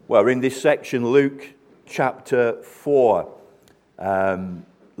Well, we're in this section, Luke chapter 4.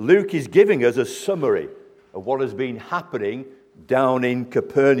 Luke is giving us a summary of what has been happening down in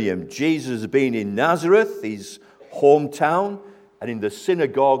Capernaum. Jesus has been in Nazareth, his hometown, and in the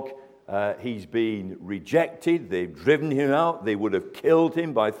synagogue he's been rejected. They've driven him out. They would have killed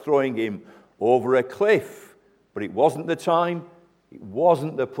him by throwing him over a cliff. But it wasn't the time, it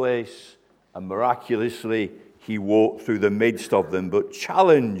wasn't the place, and miraculously he walked through the midst of them. But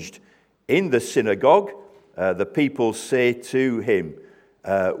challenged in the synagogue, the people say to him,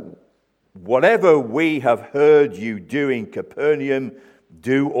 whatever we have heard you do in Capernaum,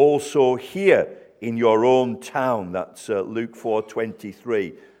 do also here in your own town. That's Luke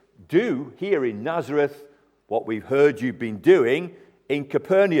 4:23. Do here in Nazareth what we've heard you've been doing in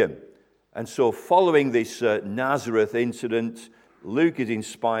Capernaum. And so following this Nazareth incident, Luke is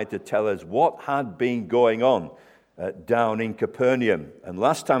inspired to tell us what had been going on down in Capernaum. And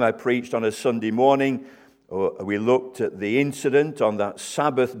last time I preached on a Sunday morning, we looked at the incident on that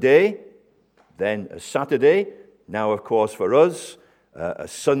Sabbath day, then a Saturday, now of course for us, a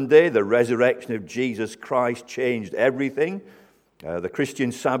Sunday. The resurrection of Jesus Christ changed everything. The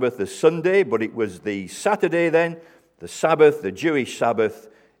Christian Sabbath is Sunday, but it was the Saturday then, the Sabbath, the Jewish Sabbath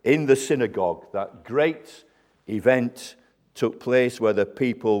in the synagogue. That great event took place where the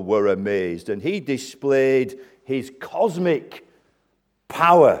people were amazed. And he displayed his cosmic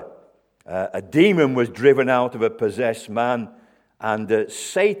power. A demon was driven out of a possessed man, and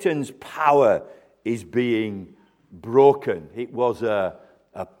Satan's power is being broken. It was a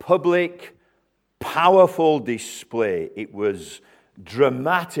public, powerful display. It was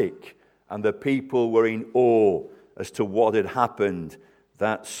dramatic, and the people were in awe as to what had happened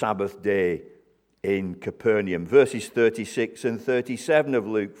that Sabbath day in Capernaum. Verses 36 and 37 of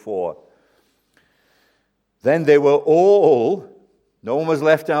Luke 4. Then they were all, no one was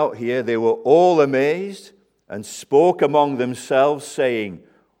left out here, they were all amazed and spoke among themselves, saying,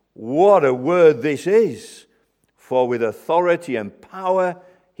 what a word this is! For with authority and power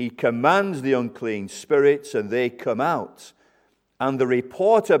he commands the unclean spirits, and they come out. And the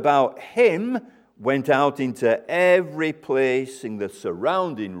report about him went out into every place in the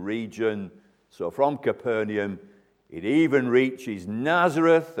surrounding region. So from Capernaum, it even reaches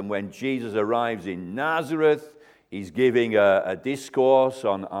Nazareth. And when Jesus arrives in Nazareth, he's giving a discourse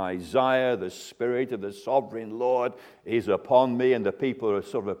on Isaiah. The Spirit of the Sovereign Lord is upon me. And the people are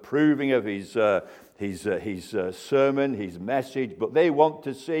sort of approving of his sermon, his message. But they want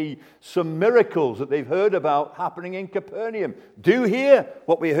to see some miracles that they've heard about happening in Capernaum. Do hear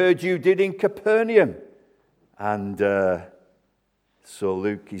what we heard you did in Capernaum. And so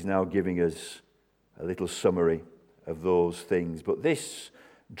Luke is now giving us a little summary of those things. But this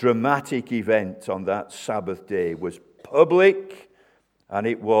dramatic event on that Sabbath day was public and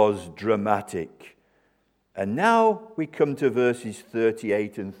it was dramatic. And now we come to verses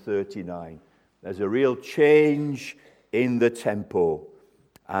 38 and 39. There's a real change in the tempo.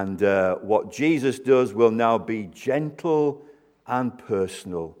 And what Jesus does will now be gentle and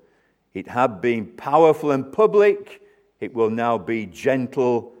personal. It had been powerful and public. It will now be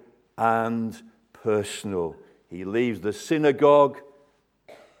gentle and personal. He leaves the synagogue.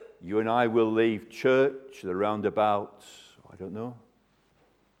 You and I will leave church around about,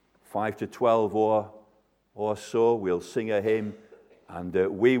 5 to 12 or so. We'll sing a hymn, and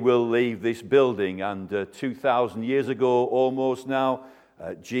we will leave this building. And 2,000 years ago, almost now,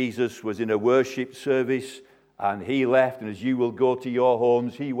 Jesus was in a worship service, and he left. And as you will go to your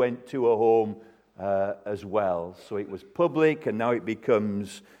homes, he went to a home as well. So it was public, and now it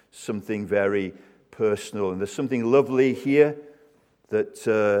becomes something very personal. And there's something lovely here,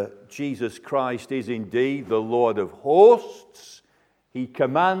 that Jesus Christ is indeed the Lord of hosts. He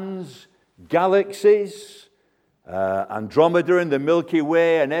commands galaxies, Andromeda and the Milky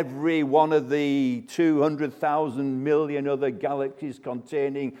Way, and every one of the 200,000 million other galaxies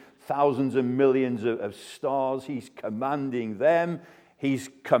containing thousands and millions of stars. He's commanding them.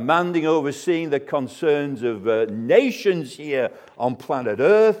 He's commanding, overseeing the concerns of nations here on planet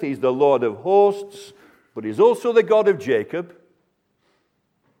Earth. He's the Lord of hosts, but he's also the God of Jacob.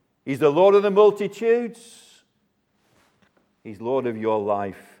 He's the Lord of the multitudes. He's Lord of your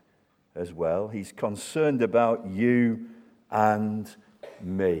life as well. He's concerned about you and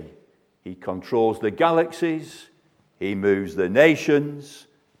me. He controls the galaxies. He moves the nations.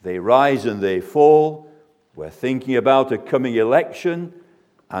 They rise and they fall. We're thinking about a coming election,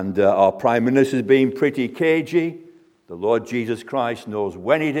 and our Prime Minister's being pretty cagey. The Lord Jesus Christ knows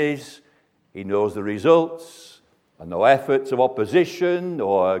when it is. He knows the results, and no efforts of opposition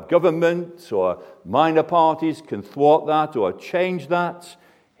or government or minor parties can thwart that or change that.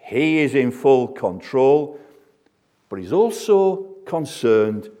 He is in full control, but he's also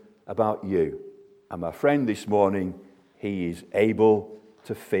concerned about you. And my friend, this morning, he is able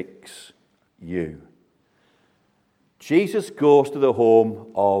to fix you. Jesus goes to the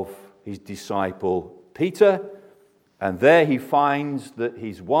home of his disciple Peter, and there he finds that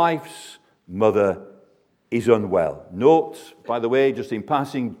his wife's mother is unwell. Note, by the way, just in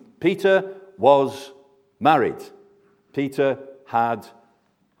passing, Peter was married. Peter had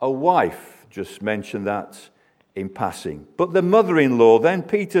a wife. Just mention that in passing. But the mother-in-law, then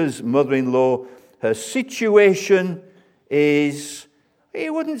Peter's mother-in-law, her situation is, he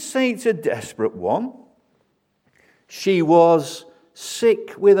wouldn't say it's a desperate one. She was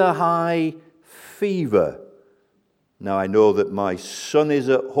sick with a high fever. Now, I know that my son is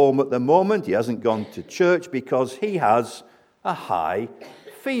at home at the moment. He hasn't gone to church because he has a high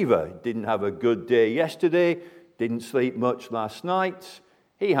fever. He didn't have a good day yesterday, didn't sleep much last night.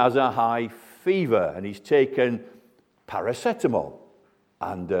 He has a high fever, and he's taken paracetamol,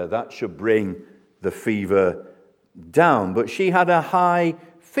 and that should bring the fever down. But she had a high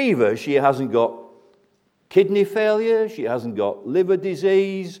fever. She hasn't got kidney failure. She hasn't got liver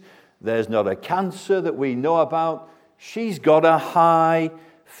disease. There's not a cancer that we know about. She's got a high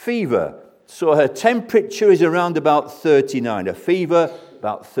fever. So her temperature is around about 39. A fever,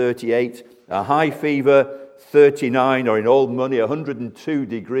 about 38. A high fever, 39, or in old money, 102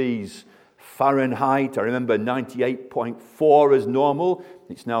 degrees Fahrenheit. I remember 98.4 as normal.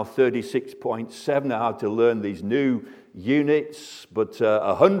 It's now 36.7. I had to learn these new units. But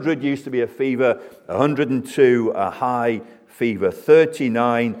 100 used to be a fever. 102, a high fever.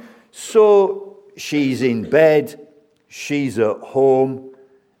 39. So she's in bed. She's at home.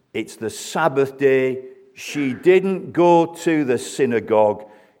 It's the Sabbath day. She didn't go to the synagogue.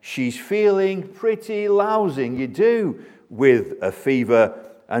 She's feeling pretty lousy. You do with a fever,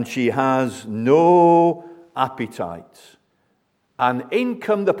 and she has no appetite. And in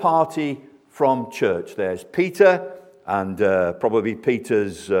come the party from church. There's Peter and probably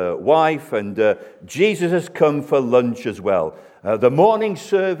Peter's wife, and Jesus has come for lunch as well. The morning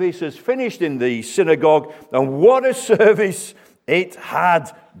service has finished in the synagogue, and what a service it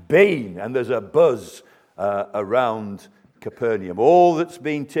had been. And there's a buzz around Capernaum. All that's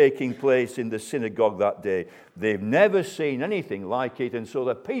been taking place in the synagogue that day, they've never seen anything like it. And so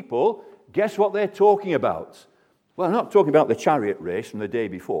the people, guess what they're talking about? Well, they're not talking about the chariot race from the day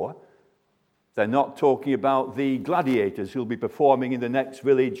before. They're not talking about the gladiators who'll be performing in the next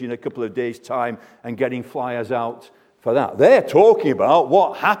village in a couple of days' time and getting flyers out for that. They're talking about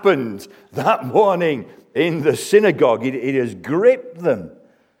what happened that morning in the synagogue. It has gripped them.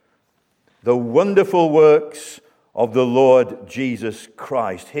 The wonderful works of the Lord Jesus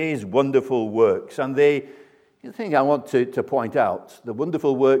Christ, his wonderful works. And the thing I want to point out, the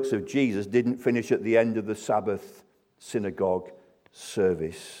wonderful works of Jesus didn't finish at the end of the Sabbath synagogue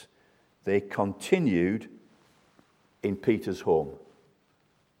service. They continued in Peter's home.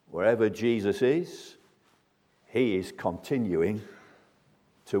 Wherever Jesus is, he is continuing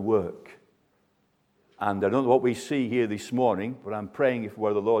to work. And I don't know what we see here this morning, but I'm praying if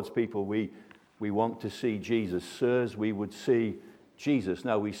we're the Lord's people, we want to see Jesus. Sirs, we would see Jesus.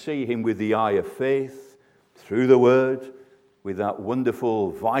 Now, we see him with the eye of faith, through the Word, with that wonderful,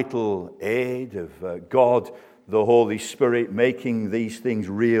 vital aid of God, the Holy Spirit, making these things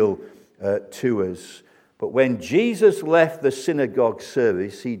real to us. But when Jesus left the synagogue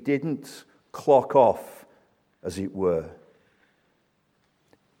service, he didn't clock off, as it were.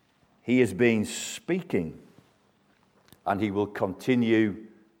 He has been speaking, and he will continue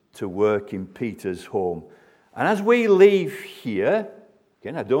to work in Peter's home. And as we leave here,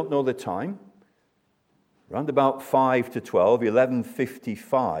 again, I don't know the time, around about 5 to 12,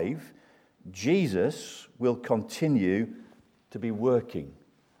 11:55, Jesus will continue to be working.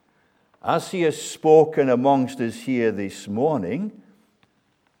 As he has spoken amongst us here this morning,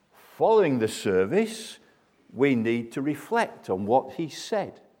 following the service, we need to reflect on what he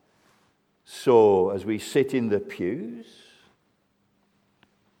said. So, as we sit in the pews,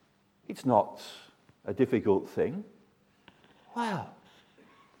 it's not a difficult thing. Wow,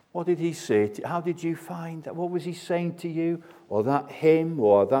 what did he say? How did you find that? What was he saying to you? Or that hymn,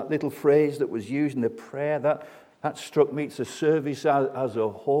 or that little phrase that was used in the prayer, that struck me. It's a service as a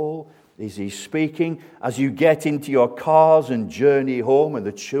whole. Is he speaking? As you get into your cars and journey home, and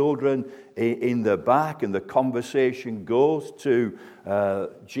the children in the back, and the conversation goes to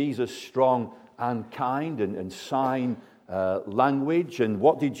Jesus' strong and kind and sign language. And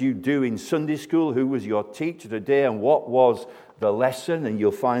what did you do in Sunday school? Who was your teacher today? And what was the lesson? And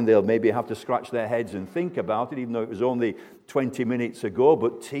you'll find they'll maybe have to scratch their heads and think about it, even though it was only 20 minutes ago,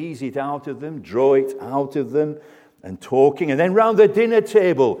 but tease it out of them, draw it out of them, and talking. And then round the dinner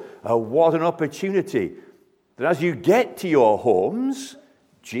table, what an opportunity that as you get to your homes,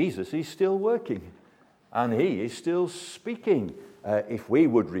 Jesus is still working and he is still speaking. If we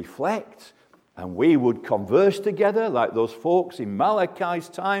would reflect and we would converse together like those folks in Malachi's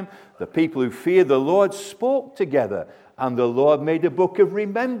time, the people who feared the Lord spoke together, and the Lord made a book of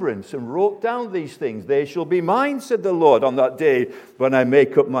remembrance and wrote down these things. They shall be mine, said the Lord, on that day when I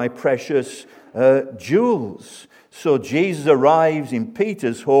make up my precious jewels. So Jesus arrives in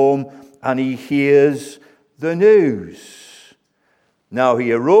Peter's home and he hears the news. Now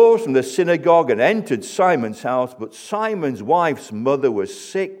he arose from the synagogue and entered Simon's house, but Simon's wife's mother was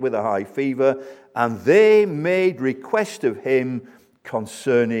sick with a high fever, and they made request of him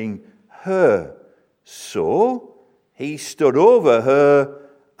concerning her. So he stood over her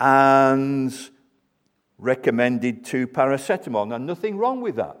and recommended 2 paracetamol. Now, nothing wrong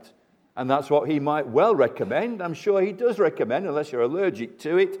with that. And that's what he might well recommend. I'm sure he does recommend, unless you're allergic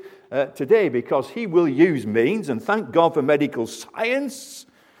to it today, because he will use means, and thank God for medical science.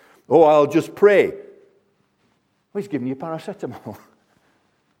 Oh, I'll just pray. Well, he's giving you paracetamol.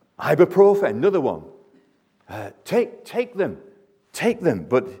 Ibuprofen, another one. Take them.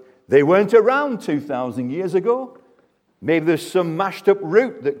 But they weren't around 2,000 years ago. Maybe there's some mashed up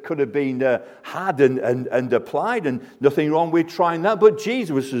root that could have been had and applied, and nothing wrong with trying that. But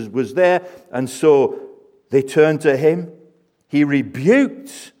Jesus was there, and so they turned to him. He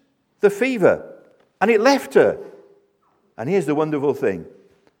rebuked the fever, and it left her. And here's the wonderful thing.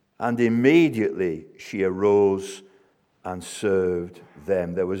 And immediately she arose and served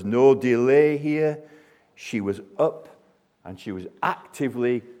them. There was no delay here. She was up, and she was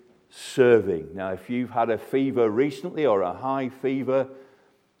actively serving. Now, if you've had a fever recently or a high fever,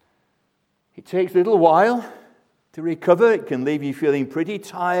 it takes a little while to recover. It can leave you feeling pretty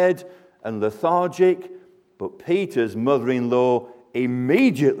tired and lethargic. But Peter's mother-in-law,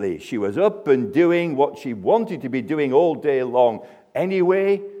 immediately, she was up and doing what she wanted to be doing all day long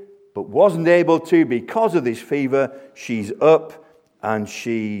anyway, but wasn't able to because of this fever. She's up and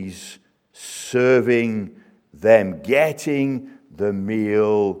she's serving them, getting the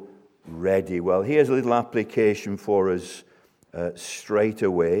meal ready. Well, here's a little application for us straight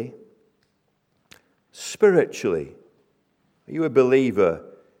away. Spiritually, are you a believer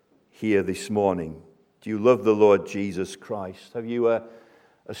here this morning? Do you love the Lord Jesus Christ? Have you a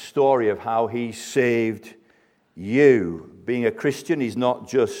story of how he saved you? Being a Christian is not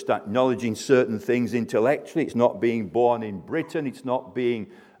just acknowledging certain things intellectually. It's not being born in Britain. It's not being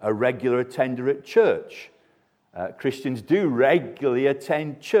a regular attender at church. Christians do regularly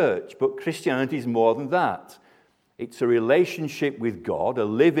attend church, but Christianity is more than that. It's a relationship with God, a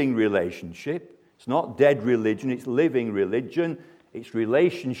living relationship. It's not dead religion, it's living religion. It's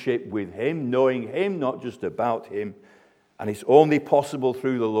relationship with him, knowing him, not just about him. And it's only possible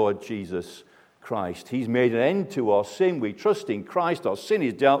through the Lord Jesus Christ. He's made an end to our sin. We trust in Christ. Our sin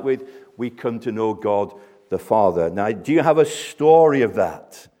is dealt with. We come to know God the Father. Now, do you have a story of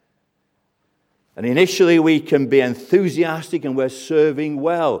that? And initially we can be enthusiastic and we're serving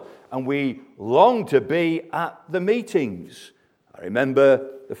well. And we long to be at the meetings. I remember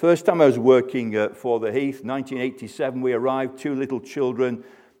the first time I was working for the Heath, 1987, we arrived, 2 little children.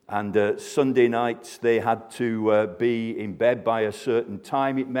 And Sunday nights they had to be in bed by a certain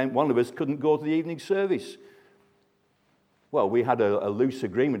time. It meant one of us couldn't go to the evening service. Well, we had a loose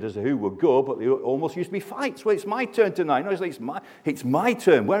agreement as to who would go, but there almost used to be fights. Well, it's my turn tonight. No, it's my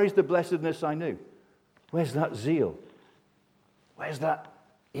turn. Where is the blessedness I knew? Where's that zeal? Where's that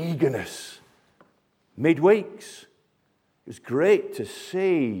eagerness? Midweeks. It was great to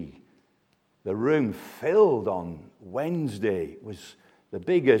see the room filled on Wednesday. It was the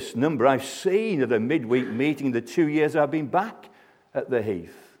biggest number I've seen at a midweek meeting in the 2 years I've been back at the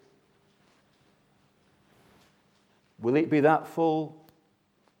Heath. Will it be that full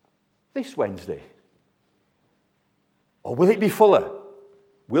this Wednesday? Or will it be fuller?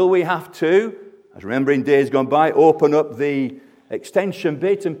 Will we have to, as I remember in days gone by, open up the extension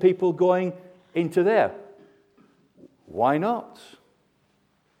bit and people going into there? Why not?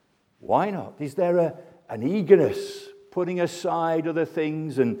 Why not? Is there an eagerness, putting aside other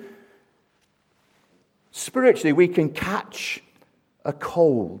things? And spiritually, we can catch a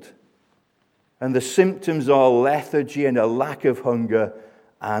cold. And the symptoms are lethargy and a lack of hunger,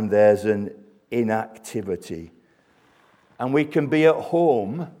 and there's an inactivity. And we can be at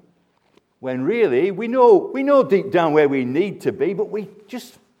home when really we know deep down where we need to be, but we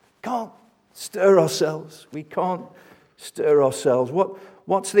just can't stir ourselves. We can't stir ourselves.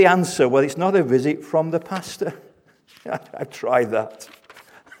 What's the answer? Well, it's not a visit from the pastor. I've tried that.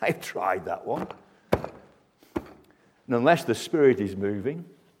 I've tried that one. And unless the Spirit is moving.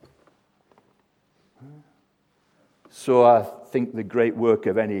 So I think the great work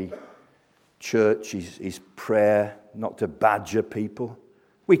of any church is prayer, not to badger people.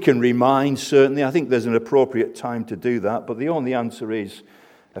 We can remind, certainly. I think there's an appropriate time to do that, but the only answer is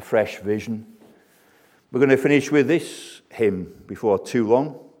a fresh vision. We're going to finish with this hymn before too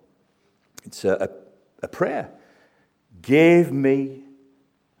long. It's a prayer. Give me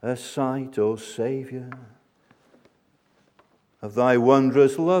a sight, O Saviour, of thy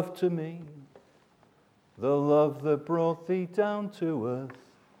wondrous love to me, the love that brought thee down to earth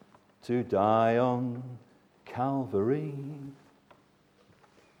to die on Calvary.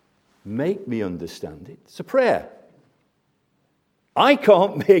 Make me understand it. It's a prayer. I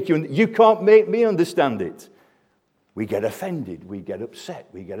can't make you can't make me understand it. We get offended, we get upset,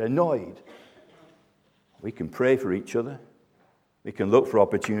 we get annoyed. We can pray for each other. We can look for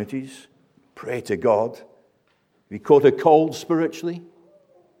opportunities, pray to God. We caught a cold spiritually.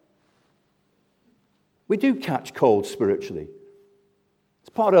 We do catch cold spiritually. It's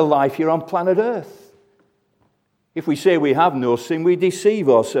part of life here on planet Earth. If we say we have no sin, we deceive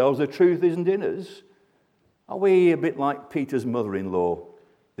ourselves. The truth isn't in us. Are we a bit like Peter's mother-in-law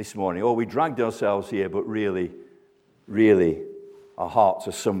this morning? Oh, we dragged ourselves here, but really, our hearts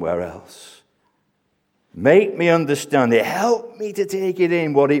are somewhere else. Make me understand it. Help me to take it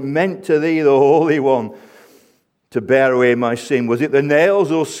in, what it meant to thee, the Holy One, to bear away my sin. Was it the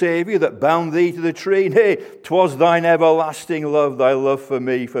nails, O Saviour, that bound thee to the tree? Nay, 'twas thine everlasting love, thy love for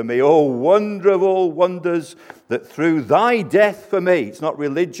me. Oh, wonder of all wonders, that through thy death for me, it's not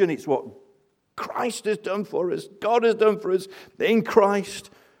religion, it's what Christ has done for us, God has done for us in Christ.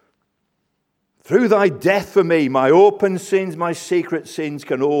 Through thy death for me, my open sins, my secret sins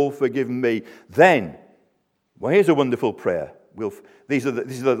can all forgive me. Then, well, here's a wonderful prayer. This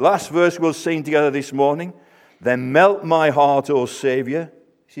is the last verse we'll sing together this morning. Then melt my heart, O Saviour.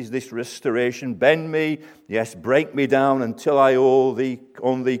 This is this restoration. Bend me, yes, break me down until I owe thee,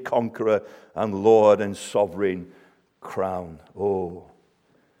 on thee, conqueror and Lord and sovereign crown. Oh,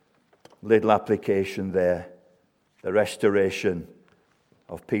 little application there. The restoration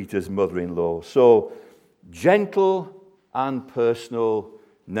of Peter's mother-in-law. So, gentle and personal.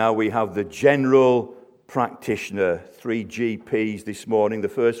 Now we have the general practitioner. 3 GPs this morning. The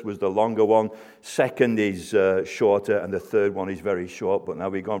first was the longer one. Second is shorter. And the third one is very short. But now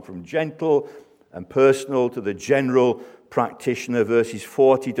we've gone from gentle and personal to the general practitioner. Verses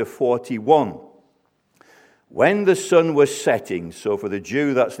 40 to 41. When the sun was setting, so for the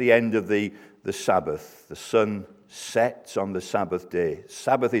Jew that's the end of the Sabbath. The sun sets on the Sabbath day.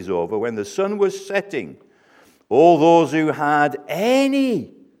 Sabbath is over. When the sun was setting, all those who had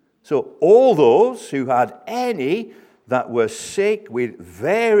any that were sick with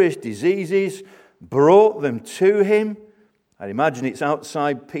various diseases brought them to him. I imagine it's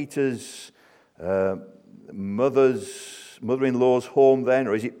outside Peter's mother-in-law's home then,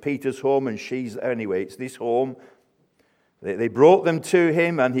 or is it Peter's home and she's there? Anyway, it's this home. They brought them to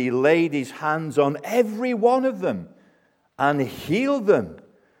him, and he laid his hands on every one of them and healed them.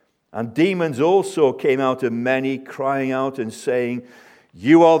 And demons also came out of many, crying out and saying,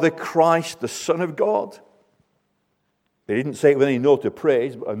 "You are the Christ, the Son of God." They didn't say it with any note of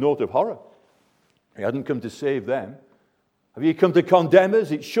praise, but a note of horror. He hadn't come to save them. Have you come to condemn us?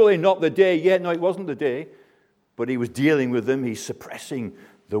 It's surely not the day yet. No, it wasn't the day. But he was dealing with them. He's suppressing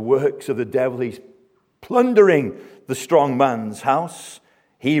the works of the devil. He's plundering the strong man's house.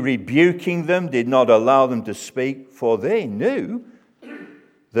 He, rebuking them, did not allow them to speak, for they knew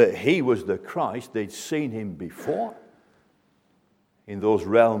that he was the Christ. They'd seen him before in those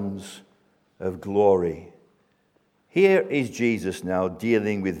realms of glory. Here is Jesus now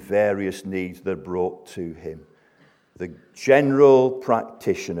dealing with various needs that are brought to him. The general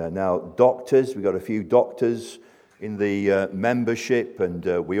practitioner. Now, doctors, we've got a few doctors in the membership, and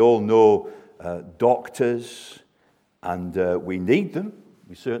we all know doctors, and we need them.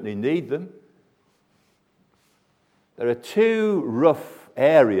 We certainly need them. There are two rough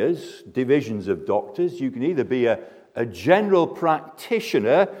areas, divisions of doctors. You can either be a general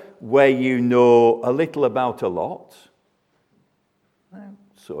practitioner where you know a little about a lot.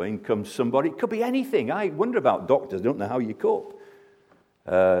 So in comes somebody. It could be anything. I wonder about doctors. I don't know how you cope.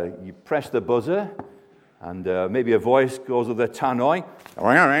 You press the buzzer, and maybe a voice goes with a tannoy.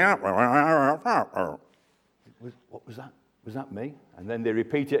 What was that? Was that me? And then they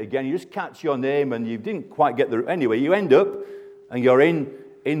repeat it again. You just catch your name, and you didn't quite get the... Anyway, you end up, and you're in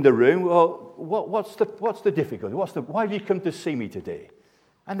the room. Well, what's the difficulty? Why have you come to see me today?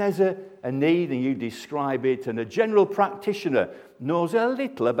 And there's a need, and you describe it, and a general practitioner knows a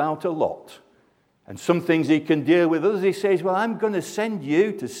little about a lot. And some things he can deal with, others he says, well, I'm going to send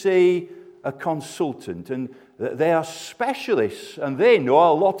you to see a consultant. And they are specialists, and they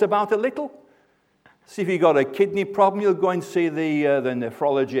know a lot about a little. See, if you've got a kidney problem, you'll go and see the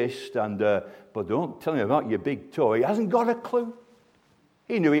nephrologist, but don't tell him about your big toe. He hasn't got a clue.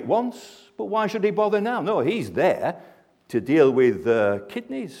 He knew it once, but why should he bother now? No, he's there to deal with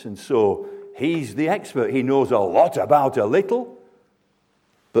kidneys, and so he's the expert. He knows a lot about a little.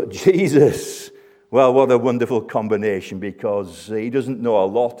 But Jesus, well, what a wonderful combination, because he doesn't know a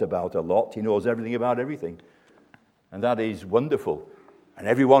lot about a lot. He knows everything about everything. And that is wonderful. And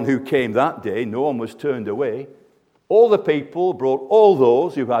everyone who came that day, no one was turned away. All the people brought all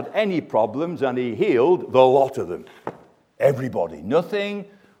those who had any problems, and he healed the lot of them. Everybody. Nothing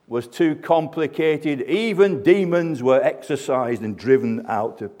was too complicated. Even demons were exorcised and driven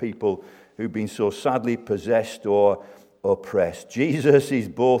out of people who've been so sadly possessed or oppressed. Jesus is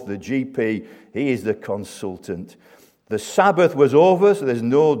both the GP, he is the consultant. The Sabbath was over, so there's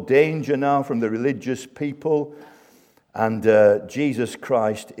no danger now from the religious people. And Jesus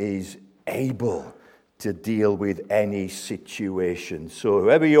Christ is able to deal with any situation. So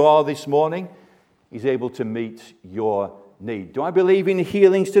whoever you are this morning, he's able to meet your need. Do I believe in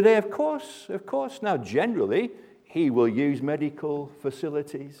healings today? Of course, of course. Now, generally, he will use medical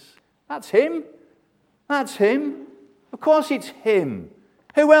facilities. That's him. That's him. Of course it's him.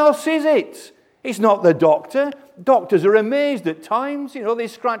 Who else is it? It's not the doctor. Doctors are amazed at times. You know, they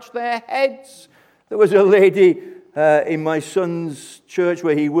scratch their heads. There was a lady in my son's church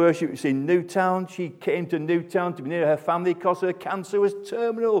where he worshipped. It's in Newtown. She came to Newtown to be near her family because her cancer was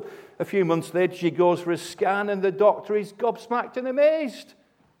terminal. A few months later, she goes for a scan, and the doctor is gobsmacked and amazed.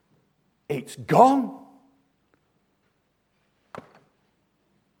 It's gone.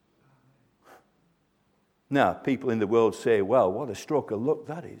 Now, people in the world say, well, what a stroke of luck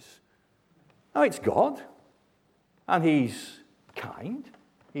that is. No, it's God. And he's kind,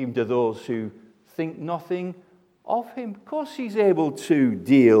 even to those who think nothing of him. Of course, he's able to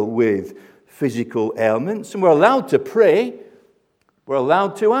deal with physical ailments, and we're allowed to pray. We're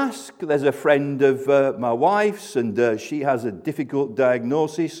allowed to ask. There's a friend of my wife's, and she has a difficult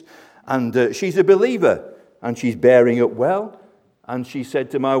diagnosis, and she's a believer, and she's bearing up well. And she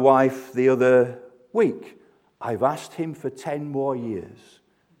said to my wife the other week, I've asked him for 10 more years.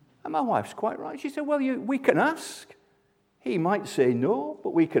 And my wife's quite right. She said, well, we can ask. He might say no, but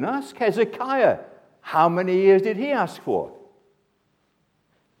we can ask. Hezekiah, how many years did he ask for?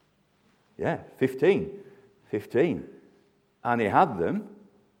 Yeah, 15. 15. And he had them.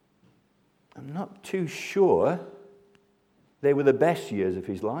 I'm not too sure they were the best years of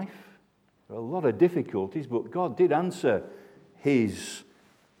his life. There were a lot of difficulties, but God did answer his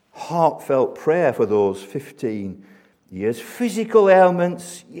heartfelt prayer for those 15 years. Physical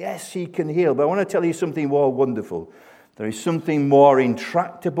ailments, yes, he can heal. But I want to tell you something more wonderful. There is something more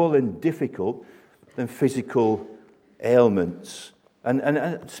intractable and difficult than physical ailments.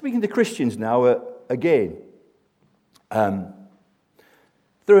 And speaking to Christians now, again, there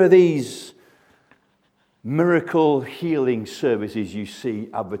are these miracle healing services you see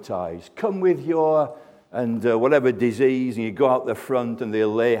advertised. Come with your whatever disease, and you go out the front, and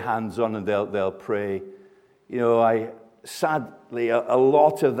they'll lay hands on, and they'll pray. You know, sadly, a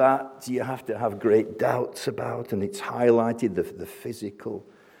lot of that you have to have great doubts about, and it's highlighted the physical.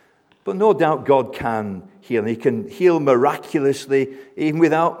 But no doubt God can heal. He can heal miraculously, even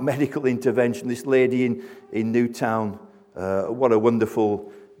without medical intervention. This lady in Newtown, what a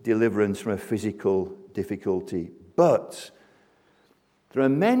wonderful deliverance from a physical difficulty. But there are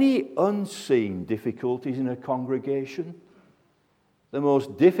many unseen difficulties in a congregation. The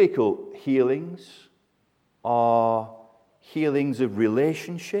most difficult healings are healings of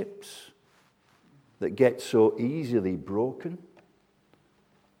relationships that get so easily broken.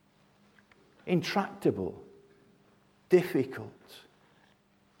 Intractable, difficult.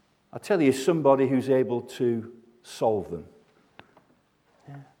 I'll tell you somebody who's able to solve them.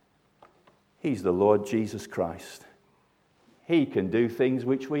 Yeah. He's the Lord Jesus Christ. He can do things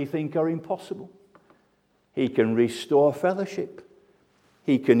which we think are impossible. He can restore fellowship.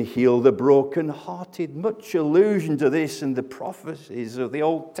 He can heal the brokenhearted. Much allusion to this in the prophecies of the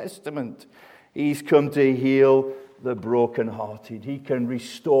Old Testament. He's come to heal the brokenhearted. He can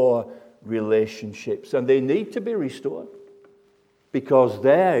restore relationships, and they need to be restored, because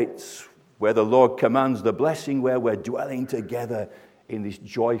there it's where the Lord commands the blessing, where we're dwelling together in this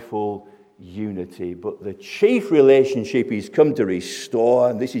joyful unity. But the chief relationship He's come to restore,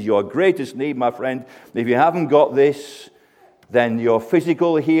 and this is your greatest need, my friend. If you haven't got this, then your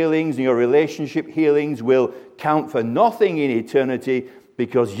physical healings and your relationship healings will count for nothing in eternity,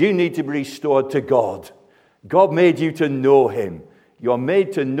 because you need to be restored to God. God made you to know him. You're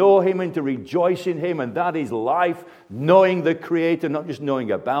made to know him and to rejoice in him, and that is life, knowing the Creator, not just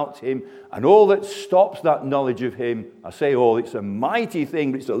knowing about him. And all that stops that knowledge of him, I say all, it's a mighty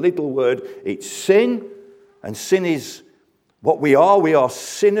thing, but it's a little word. It's sin, and sin is what we are. We are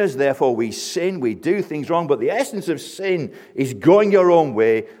sinners, therefore we sin, we do things wrong. But the essence of sin is going your own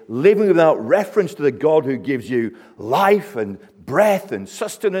way, living without reference to the God who gives you life and breath and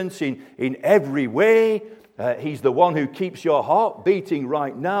sustenance in every way. He's the one who keeps your heart beating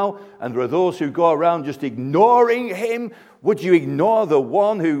right now. And there are those who go around just ignoring him. Would you ignore the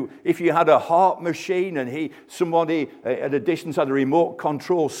one who, if you had a heart machine and somebody at a distance had a remote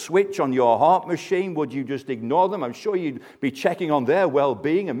control switch on your heart machine, would you just ignore them? I'm sure you'd be checking on their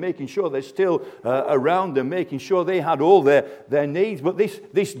well-being and making sure they're still around and making sure they had all their needs. But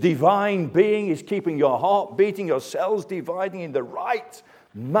this divine being is keeping your heart beating, your cells dividing in the right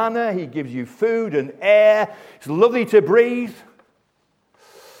manner. He gives you food and air. It's lovely to breathe.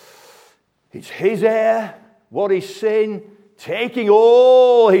 It's his air. What is sin? Taking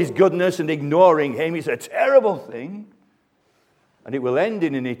all his goodness and ignoring him is a terrible thing. And it will end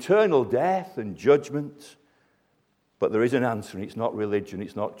in an eternal death and judgment. But there is an answer, and it's not religion.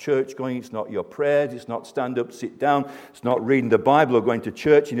 It's not church going. It's not your prayers. It's not stand up, sit down. It's not reading the Bible or going to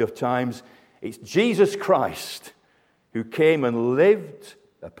church enough times. It's Jesus Christ who came and lived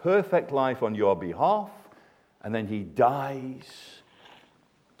a perfect life on your behalf, and then he dies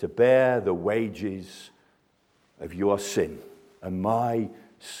to bear the wages of your sin and my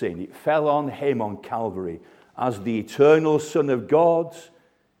sin. It fell on him on Calvary as the eternal Son of God.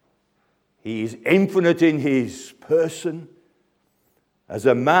 He is infinite in his person. As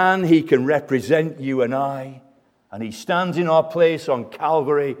a man, he can represent you and I, and he stands in our place on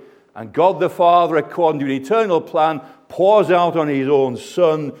Calvary. And God the Father, according to an eternal plan, pours out on his own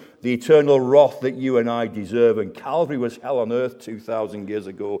Son the eternal wrath that you and I deserve. And Calvary was hell on earth 2,000 years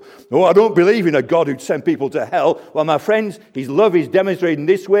ago. No, I don't believe in a God who'd send people to hell. Well, my friends, his love is demonstrated in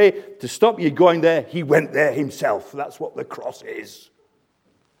this way. To stop you going there, he went there himself. That's what the cross is.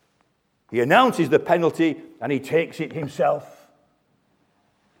 He announces the penalty and he takes it himself.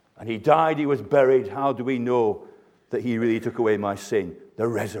 And he died, he was buried. How do we know that he really took away my sin? The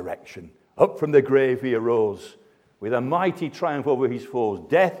resurrection. Up from the grave he arose with a mighty triumph over his foes.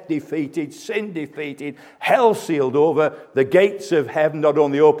 Death defeated, sin defeated, hell sealed over. The gates of heaven not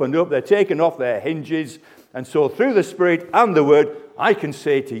only opened up, they're taken off their hinges. And so through the Spirit and the Word, I can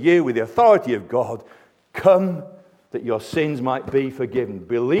say to you with the authority of God, come that your sins might be forgiven.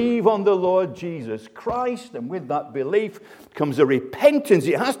 Believe on the Lord Jesus Christ, and with that belief comes a repentance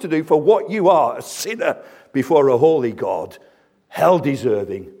it has to do for what you are, a sinner before a holy God,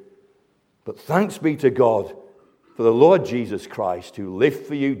 hell-deserving. But thanks be to God for the Lord Jesus Christ, who lived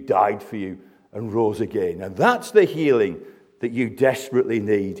for you, died for you, and rose again. And that's the healing that you desperately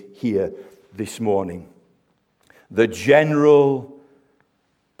need here this morning. The general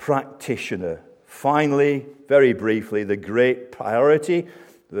practitioner. Finally, very briefly, the great priority,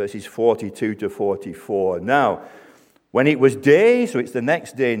 verses 42 to 44. Now, when it was day, so it's the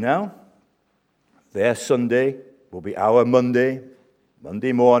next day now, their Sunday will be our Monday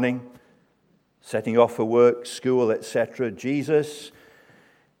morning, setting off for work, school, etc. Jesus,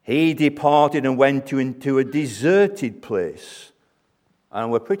 he departed and went into a deserted place.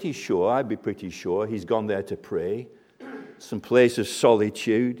 And we're pretty sure, I'd be pretty sure, he's gone there to pray. Some place of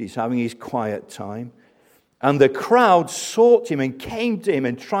solitude. He's having his quiet time. And the crowd sought him and came to him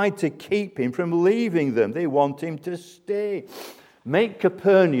and tried to keep him from leaving them. They want him to stay. Make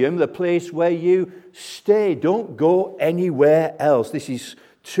Capernaum the place where you stay. Don't go anywhere else. This is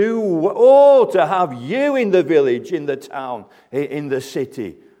to have you in the village, in the town, in the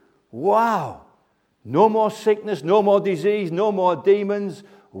city. Wow. No more sickness, no more disease, no more demons.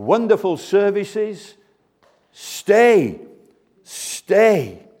 Wonderful services. Stay.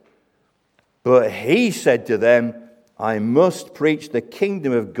 But he said to them, I must preach the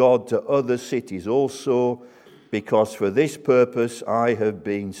kingdom of God to other cities also, because for this purpose I have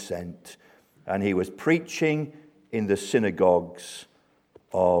been sent. And he was preaching in the synagogues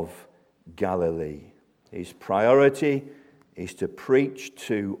of Galilee. His priority is to preach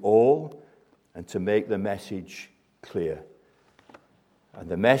to all and to make the message clear. And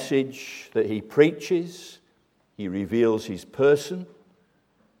the message that he preaches, he reveals his person.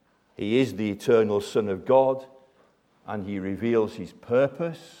 He is the eternal Son of God, and he reveals his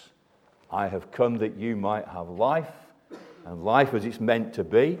purpose. I have come that you might have life, and life as it's meant to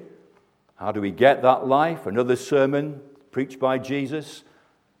be. How do we get that life? Another sermon preached by Jesus.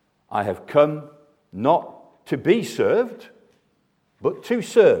 I have come not to be served, but to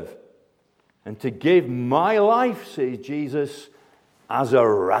serve, and to give my life, says Jesus, as a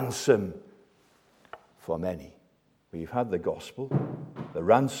ransom for many. We've had the gospel. The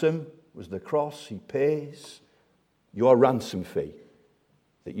ransom was the cross. He pays your ransom fee,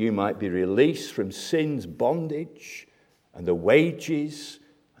 that you might be released from sin's bondage and the wages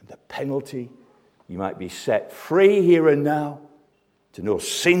and the penalty. You might be set free here and now to know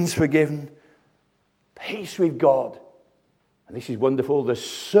sins forgiven, peace with God. And this is wonderful, the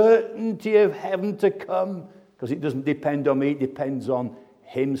certainty of heaven to come, because it doesn't depend on me, it depends on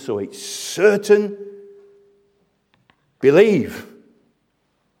him. So it's certain. Believe.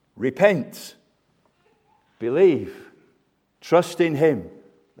 Repent. Believe. Trust in him.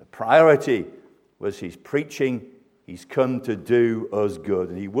 The priority was his preaching. He's come to do us good.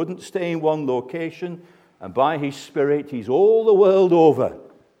 And he wouldn't stay in one location. And by his Spirit, he's all the world over.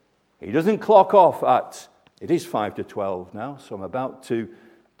 He doesn't clock off at, it is 5 to 12 now, so I'm about to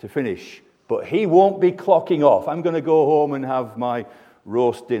finish. But he won't be clocking off. I'm going to go home and have my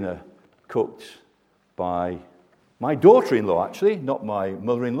roast dinner cooked by my daughter-in-law, actually. Not my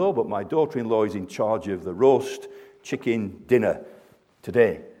mother-in-law, but my daughter-in-law is in charge of the roast chicken dinner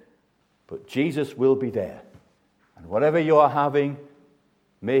today. But Jesus will be there. And whatever you are having,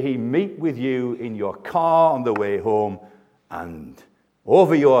 may he meet with you in your car on the way home and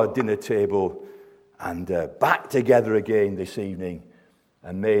over your dinner table and back together again this evening.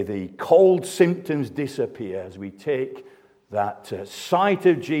 And may the cold symptoms disappear as we take that sight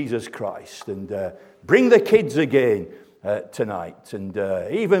of Jesus Christ and bring the kids again tonight, and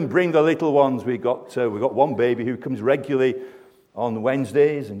even bring the little ones. We've got one baby who comes regularly on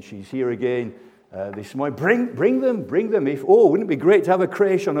Wednesdays, and she's here again this morning. Bring them. Wouldn't it be great to have a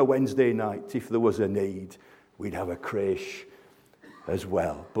creche on a Wednesday night? If there was a need, we'd have a creche as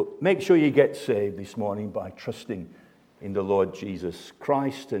well. But make sure you get saved this morning by trusting in the Lord Jesus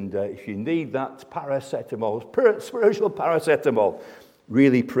Christ. And if you need that spiritual paracetamol,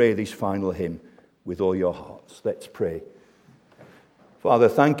 really pray this final hymn with all your hearts. Let's pray. Father,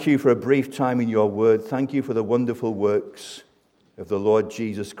 thank you for a brief time in your word. Thank you for the wonderful works of the Lord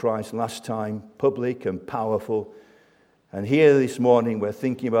Jesus Christ. Last time, public and powerful. And here this morning, we're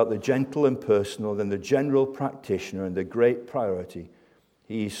thinking about the gentle and personal and the general practitioner and the great priority.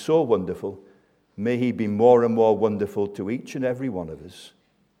 He is so wonderful. May he be more and more wonderful to each and every one of us.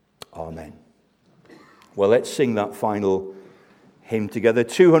 Amen. Well, let's sing that final hymn together.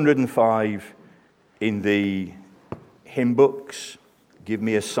 205 in the hymn books. Give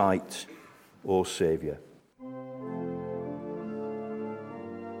me a sight, O Saviour.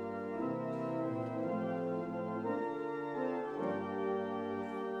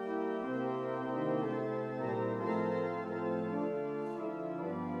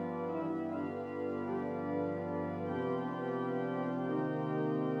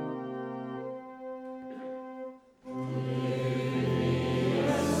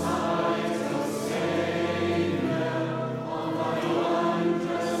 Thy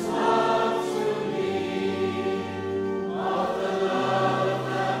wondrous love to me.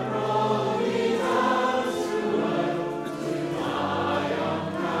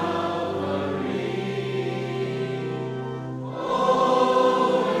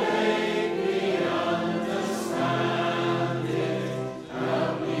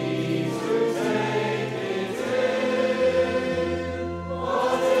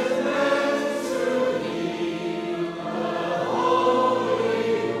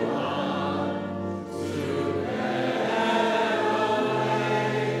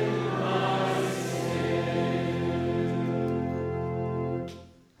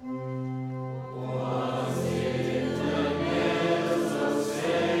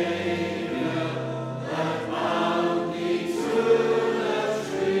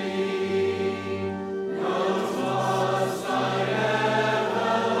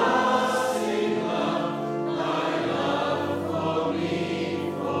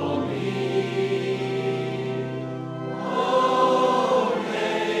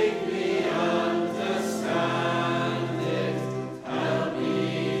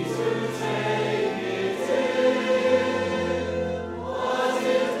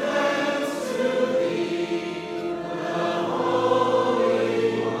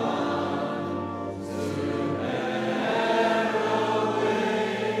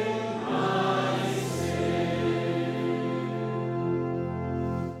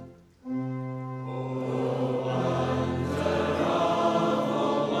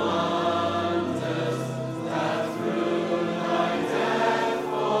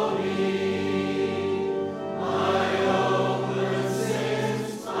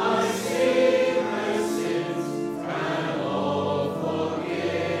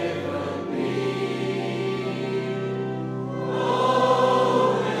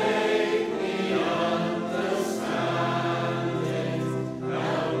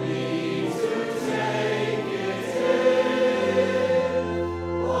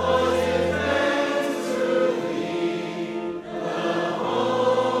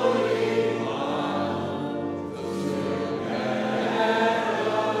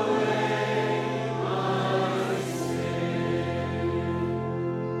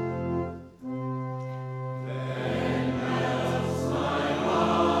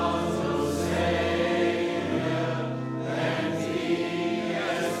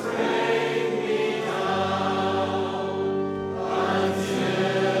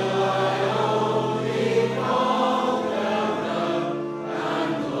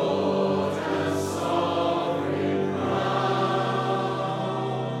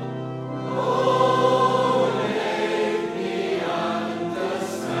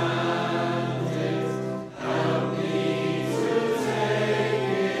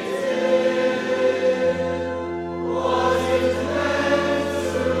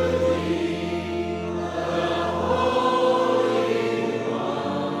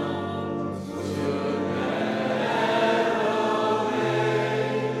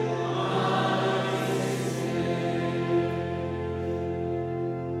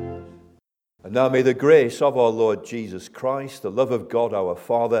 And now may the grace of our Lord Jesus Christ, the love of God our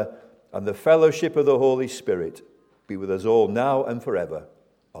Father, and the fellowship of the Holy Spirit be with us all now and forever.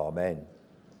 Amen.